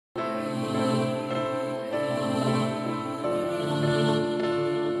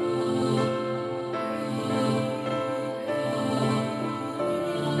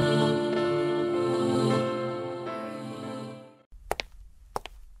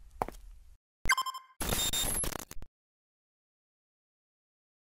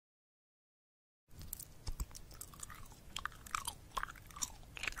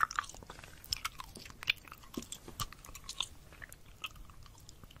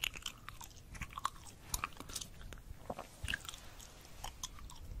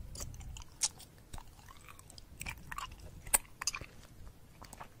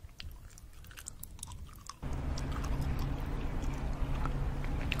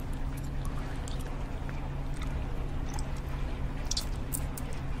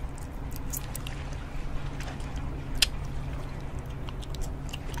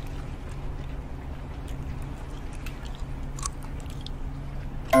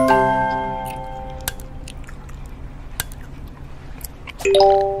It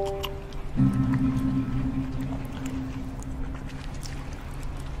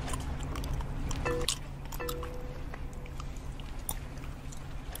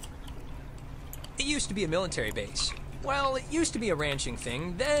used to be a military base. Well, it used to be a ranching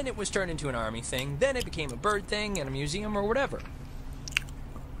thing, then it was turned into an army thing, then it became a bird thing and a museum or whatever.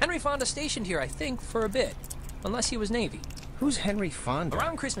 Henry Fonda stationed here, I think, for a bit. Unless he was Navy. Who's Henry Fonda?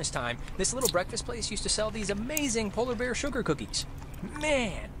 Around Christmas time, this little breakfast place used to sell these amazing polar bear sugar cookies.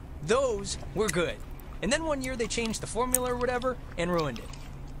 Man, those were good. And then one year they changed the formula or whatever and ruined it.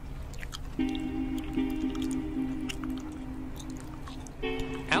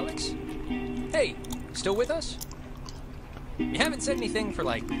 Alex? Hey, still with us? You haven't said anything for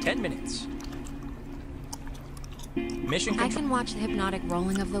like 10 minutes. Mission control. I can watch the hypnotic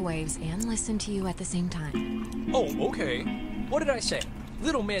rolling of the waves and listen to you at the same time. Oh, okay. What did I say?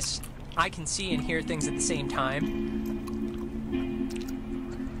 Little miss, I can see and hear things at the same time.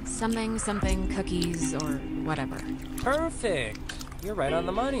 Something, cookies, or whatever. Perfect. You're right on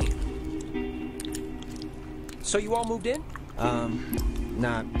the money. So you all moved in?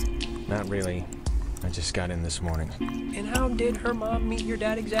 Not really. I just got in this morning. And how did her mom meet your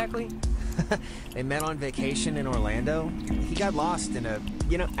dad exactly? They met on vacation in Orlando. He got lost in a...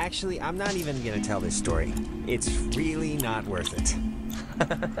 You know, actually, I'm not even gonna tell this story. It's really not worth it.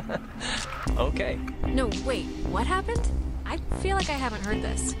 Okay. No, wait, what happened? I feel like I haven't heard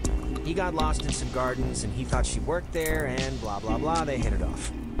this. He got lost in some gardens, and he thought she worked there, and blah, blah, blah. They hit it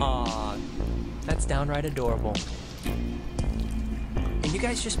off. Aw, that's downright adorable. And you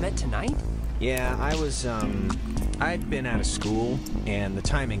guys just met tonight? Yeah, I'd been out of school, and the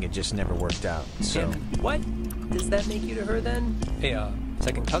timing had just never worked out, so... And what does that make you to her, then? A,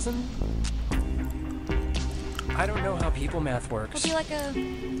 second cousin? I don't know how people math works. It'll be like a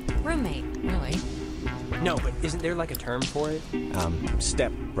roommate, really. No, but isn't there like a term for it?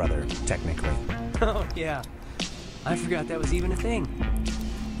 Step-brother, technically. Oh, yeah. I forgot that was even a thing.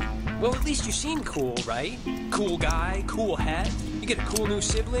 Well, at least you seem cool, right? Cool guy, cool hat. You get a cool new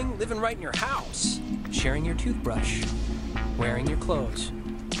sibling living right in your house. Sharing your toothbrush. Wearing your clothes.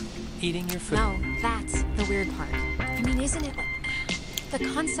 Eating your food. No, that's the weird part. I mean, isn't it like... The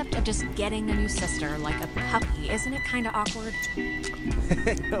concept of just getting a new sister, like a puppy, isn't it kind of awkward?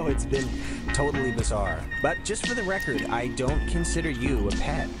 No, it's been totally bizarre. But just for the record, I don't consider you a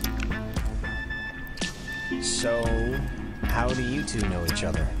pet. So, how do you two know each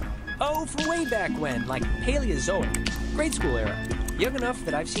other? Oh, from way back when, like Paleozoic, grade school era. Young enough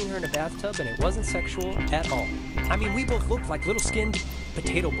that I've seen her in a bathtub and it wasn't sexual at all. I mean, we both looked like little skinned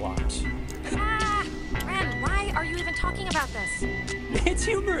potato blobs. Ah! Ren, why are you even talking about this? It's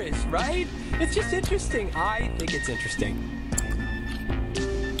humorous, right? It's just interesting. I think it's interesting.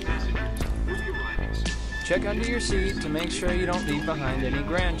 Check under your seat to make sure you don't leave behind any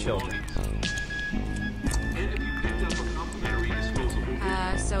grandchildren.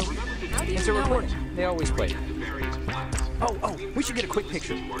 So, how do you It's a know recording. it? They always play. Oh, we should get a quick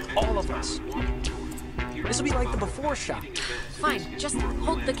picture. All of us. This will be like the before shot. Fine, just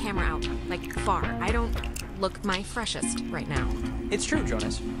hold the camera out, like far. I don't look my freshest right now. It's true,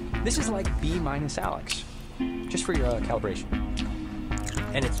 Jonas. This is like B minus Alex. Just for your calibration.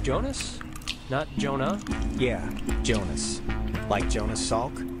 And it's Jonas, not Jonah. Yeah, Jonas. Like Jonas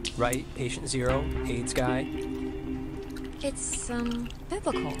Salk? Right, patient zero, AIDS guy. It's,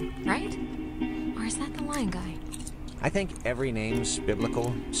 biblical, right? Or is that the lion guy? I think every name's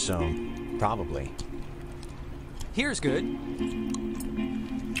biblical, so probably. Here's good.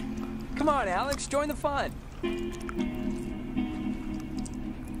 Come on, Alex, join the fun.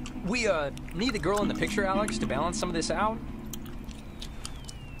 We, need the girl in the picture, Alex, to balance some of this out.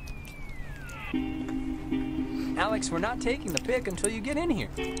 Alex, we're not taking the pic until you get in here.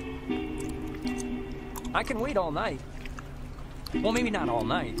 I can wait all night. Well, maybe not all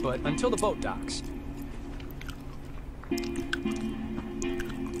night, but until the boat docks.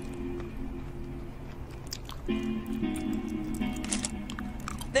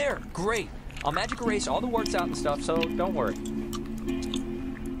 There, great. I'll magic erase all the warts out and stuff, so don't worry.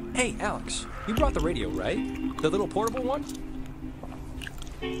 Hey, Alex, you brought the radio, right? The little portable one?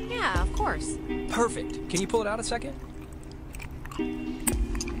 Yeah, of course. Perfect. Can you pull it out a second?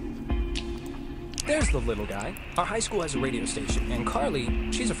 There's the little guy. Our high school has a radio station, and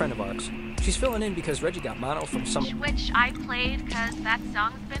Carly, she's a friend of ours. She's filling in because Reggie got mono from some... Which I played because that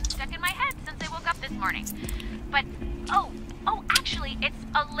song's been stuck in my head since I woke up this morning. But, oh, actually, it's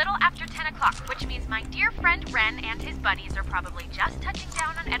a little after 10 o'clock, which means my dear friend Ren and his buddies are probably just touching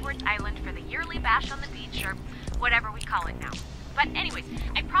down on Edwards Island for the yearly bash on the beach, or whatever we call it now. But anyways,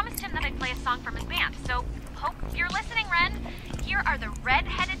 I promised him that I'd play a song song from his band. So, hope you're listening, Ren. Here are the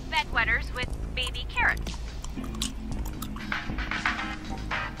red-headed bedwetters with baby carrots.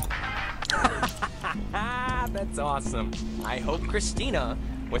 That's awesome. I hope Christina,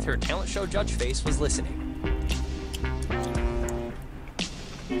 with her talent show judge face, was listening.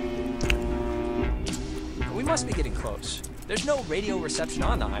 We must be getting close. There's no radio reception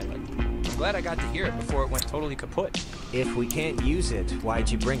on the island. I'm glad I got to hear it before it went totally kaput. If we can't use it, why'd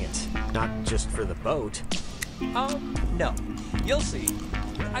you bring it? Not just for the boat. No. You'll see.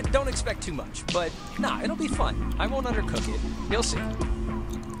 I don't expect too much, but nah, it'll be fun. I won't undercook it. You'll see.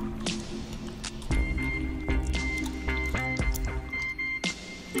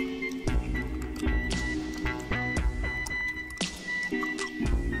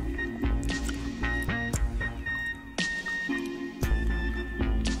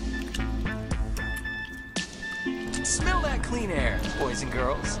 Smell that clean air, boys and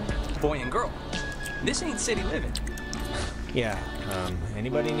girls. Boy and girl. This ain't city living. Yeah,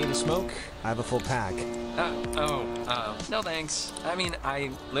 anybody need a smoke? I have a full pack. No thanks. I mean, I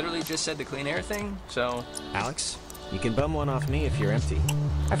literally just said the clean air thing, so... Alex, you can bum one off me if you're empty.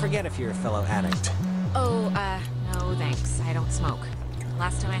 I forget if you're a fellow addict. Oh, no thanks. I don't smoke.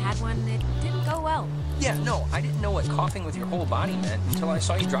 Last time I had one, it didn't go well. Yeah, no, I didn't know what coughing with your whole body meant until I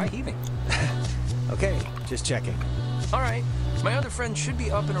saw you dry heaving. Okay, just checking. All right, my other friend should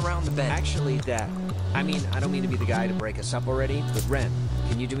be up and around the bend. Actually, I don't mean to be the guy to break us up already, but Ren,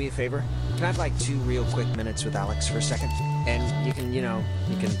 can you do me a favor? Can I have like 2 real quick minutes with Alex for a second? And you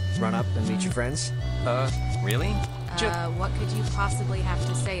can run up and meet your friends? Really? What could you possibly have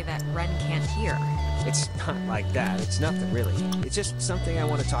to say that Ren can't hear? It's not like that. It's nothing, really. It's just something I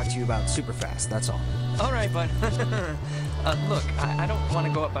want to talk to you about super fast, that's all. All right, bud. Look, I don't want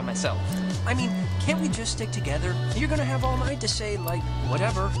to go up by myself. I mean, can't we just stick together? You're gonna have all night to say, like,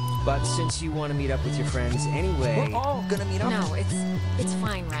 whatever. But since you want to meet up with your friends anyway... We're all gonna meet up. No, it's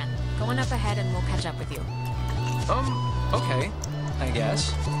fine, Ren. Go on up ahead and we'll catch up with you. Okay, I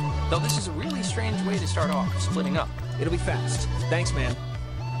guess. Though this is a really strange way to start off, splitting up. It'll be fast. Thanks, man.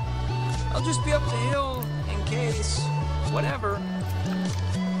 I'll just be up the hill, in case... whatever.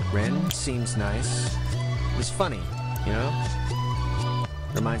 Ren seems nice. He's funny, you know?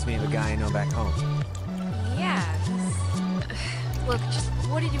 Reminds me of a guy I know back home. Yeah, Look, just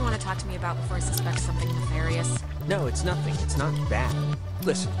what did you want to talk to me about before I suspect something nefarious? No, it's nothing. It's not bad.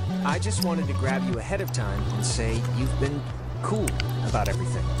 Listen, I just wanted to grab you ahead of time and say you've been cool about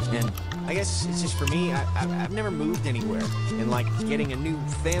everything. And I guess it's just for me, I've never moved anywhere. And like getting a new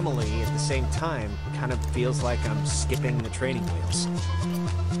family at the same time kind of feels like I'm skipping the training wheels.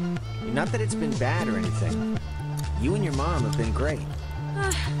 Not that it's been bad or anything. You and your mom have been great.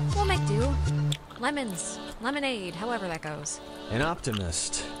 We'll make do. Lemons, lemonade, however that goes. An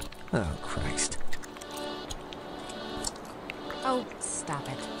optimist. Oh, Christ. Oh, stop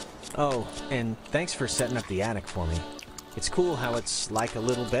it. Oh, and thanks for setting up the attic for me. It's cool how it's like a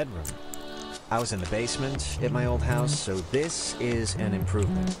little bedroom. I was in the basement at my old house, so this is an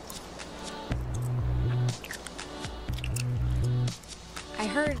improvement. I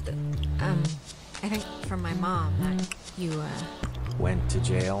heard, I think from my mom that you, Went to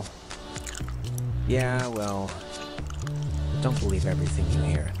jail? Yeah, well, don't believe everything you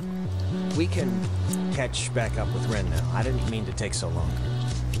hear. We can catch back up with Ren now. I didn't mean to take so long.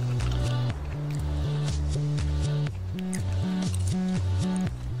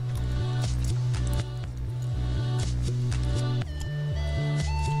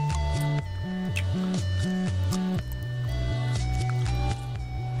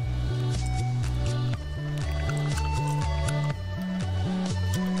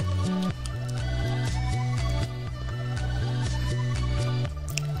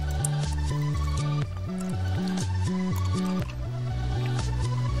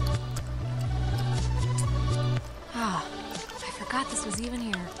 This was even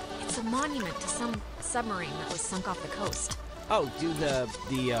here. It's a monument to some submarine that was sunk off the coast. Oh, do the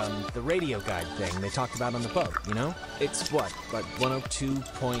radio guide thing they talked about on the boat, you know? It's what,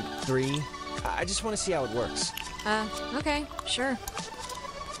 102.3? I just want to see how it works. Okay, sure.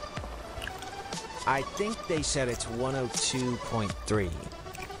 I think they said it's 102.3.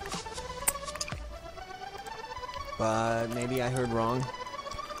 But maybe I heard wrong.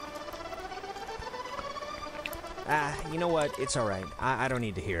 You know what? It's alright. I don't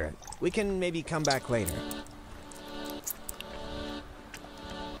need to hear it. We can maybe come back later.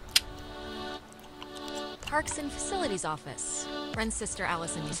 Parks and Facilities Office. Ren's sister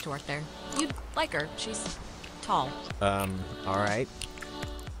Allison used to work there. You'd like her. She's tall. Alright.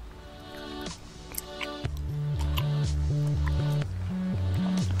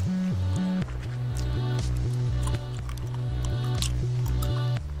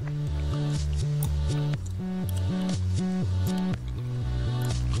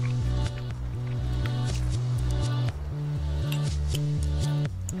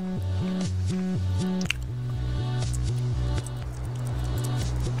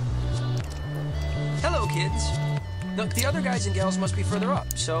 The other guys and gals must be further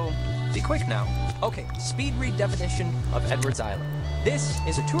up, so be quick now. Okay, speed read definition of Edwards Island. This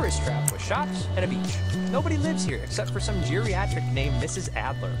is a tourist trap with shops and a beach. Nobody lives here except for some geriatric named Mrs.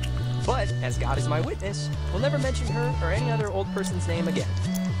 Adler. But, as God is my witness, we'll never mention her or any other old person's name again.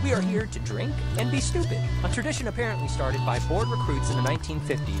 We are here to drink and be stupid, a tradition apparently started by bored recruits in the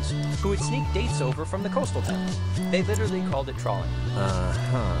 1950s who would sneak dates over from the coastal towns. They literally called it trawling.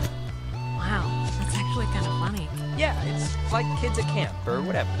 Uh-huh. Wow, that's actually kind of funny. Yeah, it's like kids at camp or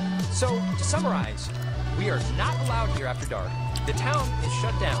whatever. So, to summarize, we are not allowed here after dark. The town is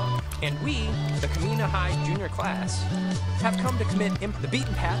shut down, and we, the Kamina High junior class, have come to commit The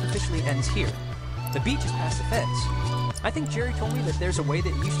beaten path officially ends here. The beach is past the fence. I think Jerry told me that there's a way that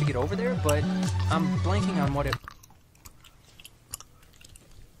you used to get over there, but I'm blanking on what it...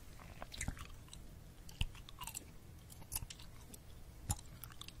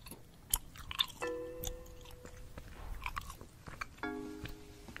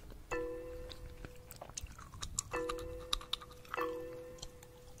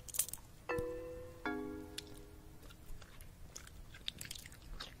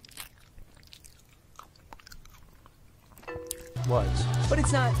 was. But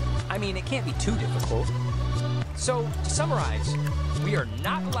it's not, I mean, it can't be too difficult. So, to summarize, we are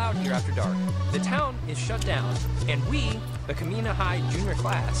not allowed here after dark. The town is shut down, and we, the Kamina High junior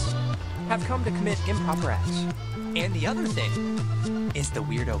class, have come to commit improper acts. And the other thing is the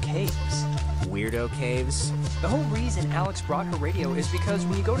Weirdo Caves. Weirdo caves? The whole reason Alex brought her radio is because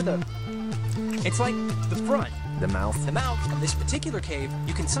when you go to the... It's like the front. The mouth? The mouth of this particular cave,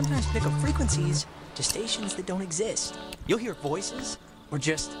 you can sometimes pick up frequencies to stations that don't exist. You'll hear voices or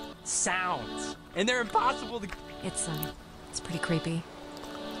just sounds, and they're impossible to... It's pretty creepy.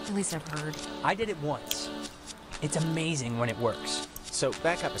 At least I've heard. I did it once. It's amazing when it works. So,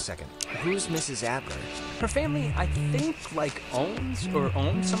 back up a second. Who's Mrs. Adler? Her family, I think, like, owned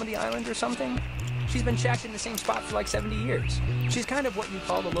some of the island or something. She's been shacked in the same spot for like 70 years. She's kind of what you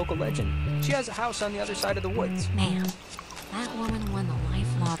call the local legend. She has a house on the other side of the woods. Man, that woman won the life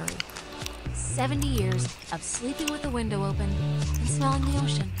lottery. 70 years of sleeping with the window open and smelling the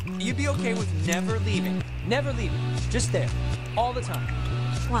ocean. You'd be okay with never leaving. Never leaving. Just there. All the time.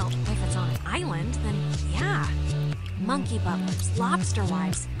 Well, if it's on an island, then yeah. Monkey butlers, lobster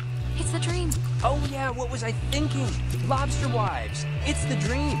wives. It's the dream. Oh yeah, what was I thinking? Lobster wives. It's the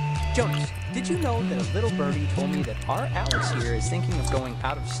dream. Jonas, did you know that a little birdie told me that our Alex here is thinking of going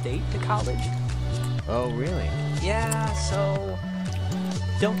out of state to college? Oh, really? Yeah, so...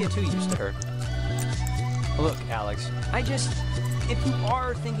 don't get too used to her. Look, Alex, if you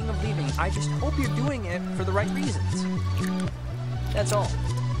are thinking of leaving, I just hope you're doing it for the right reasons. That's all.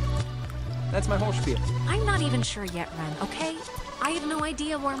 That's my whole spiel. I'm not even sure yet, Ren, okay? I have no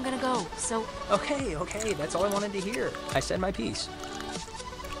idea where I'm gonna go, so... Okay, that's all I wanted to hear. I said my piece.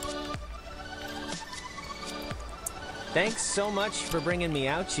 Thanks so much for bringing me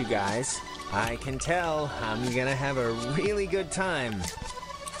out, you guys. I can tell I'm gonna have a really good time.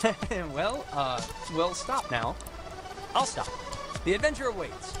 Well, stop now. I'll stop. The adventure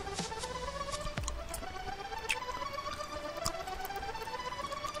awaits.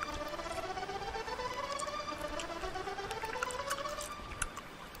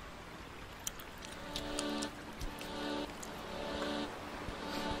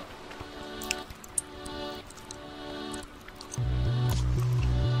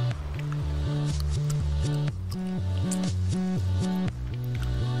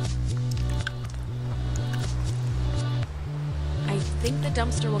 I think the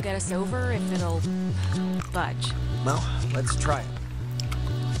dumpster will get us over if it'll... budge. Well, let's try it.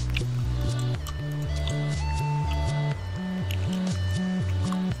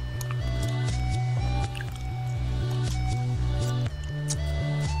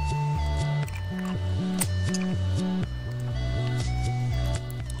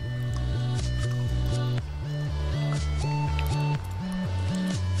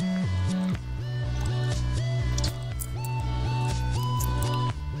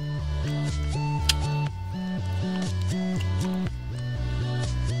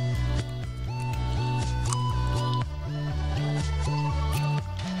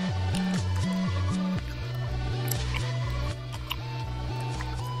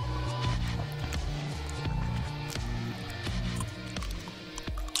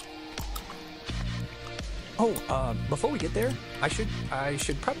 Before we get there, I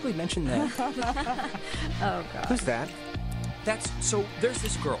should probably mention that. Oh, God. Who's that? There's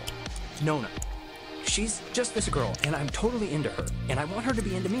this girl, Nona. She's just this girl, and I'm totally into her, and I want her to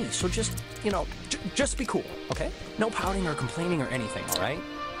be into me, so just, just be cool, okay? No pouting or complaining or anything, all right?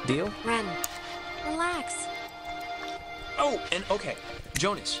 Deal? Ren, relax. Oh, and okay,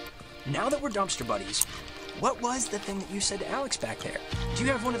 Jonas, now that we're dumpster buddies, what was the thing that you said to Alex back there? Do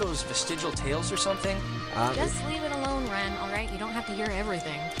you have one of those vestigial tales or something? Just leave it alone, Ren, all right? You don't have to hear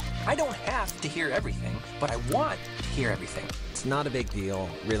everything. I don't have to hear everything, but I want to hear everything. It's not a big deal,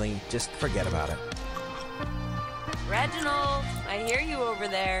 really. Just forget about it. Reginald, I hear you over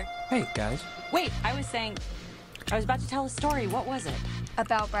there. Hey, guys. Wait, I was about to tell a story. What was it?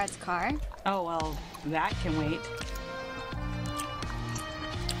 About Brad's car? Oh, well, that can wait.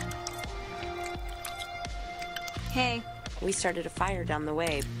 Hey. We started a fire down the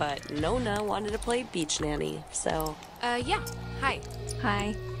way, but Nona wanted to play beach nanny, so... Yeah. Hi.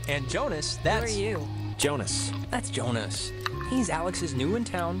 Hi. And Jonas, Who that's... are you? Jonas. That's Jonas. He's Alex's new in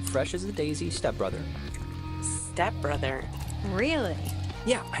town, fresh as a daisy stepbrother. Stepbrother. Really?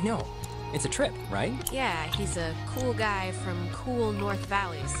 Yeah, I know. It's a trip, right? Yeah, he's a cool guy from cool North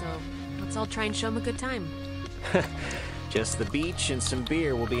Valley, so let's all try and show him a good time. Just the beach and some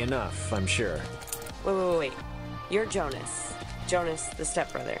beer will be enough, I'm sure. Wait. You're Jonas. Jonas, the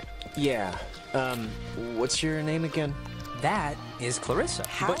stepbrother. Yeah. What's your name again? That is Clarissa.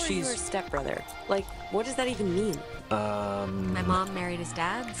 How but are she's... you her stepbrother? Like, what does that even mean? My mom married his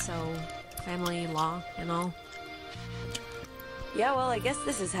dad, so family law and all. Yeah, well, I guess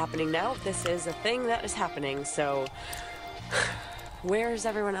this is happening now. This is a thing that is happening, so... Where's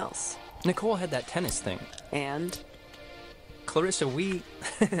everyone else? Nicole had that tennis thing. And? Clarissa, we...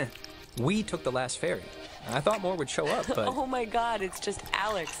 we took the last ferry. I thought more would show up, but... Oh my god, it's just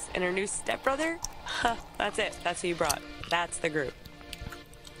Alex and her new stepbrother? Huh, that's it. That's who you brought. That's the group.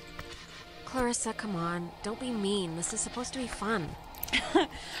 Clarissa, come on. Don't be mean. This is supposed to be fun.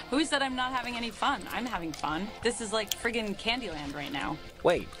 Who said I'm not having any fun? I'm having fun. This is like friggin' Candyland right now.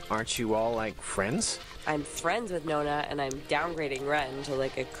 Wait, aren't you all, like, friends? I'm friends with Nona, and I'm downgrading Ren to,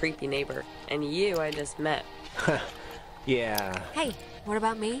 like, a creepy neighbor. And you I just met. Yeah. Hey, what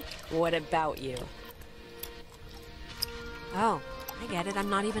about me? What about you? Oh, I get it. I'm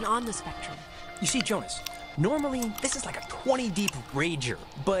not even on the spectrum. You see, Jonas, normally this is like a 20 deep rager,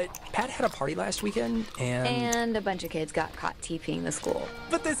 but Pat had a party last weekend, And a bunch of kids got caught TPing the school.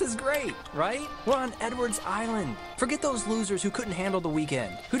 But this is great, right? We're on Edwards Island. Forget those losers who couldn't handle the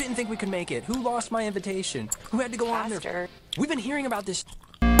weekend, who didn't think we could make it, who lost my invitation, who had to go on Pastor. their... We've been hearing about this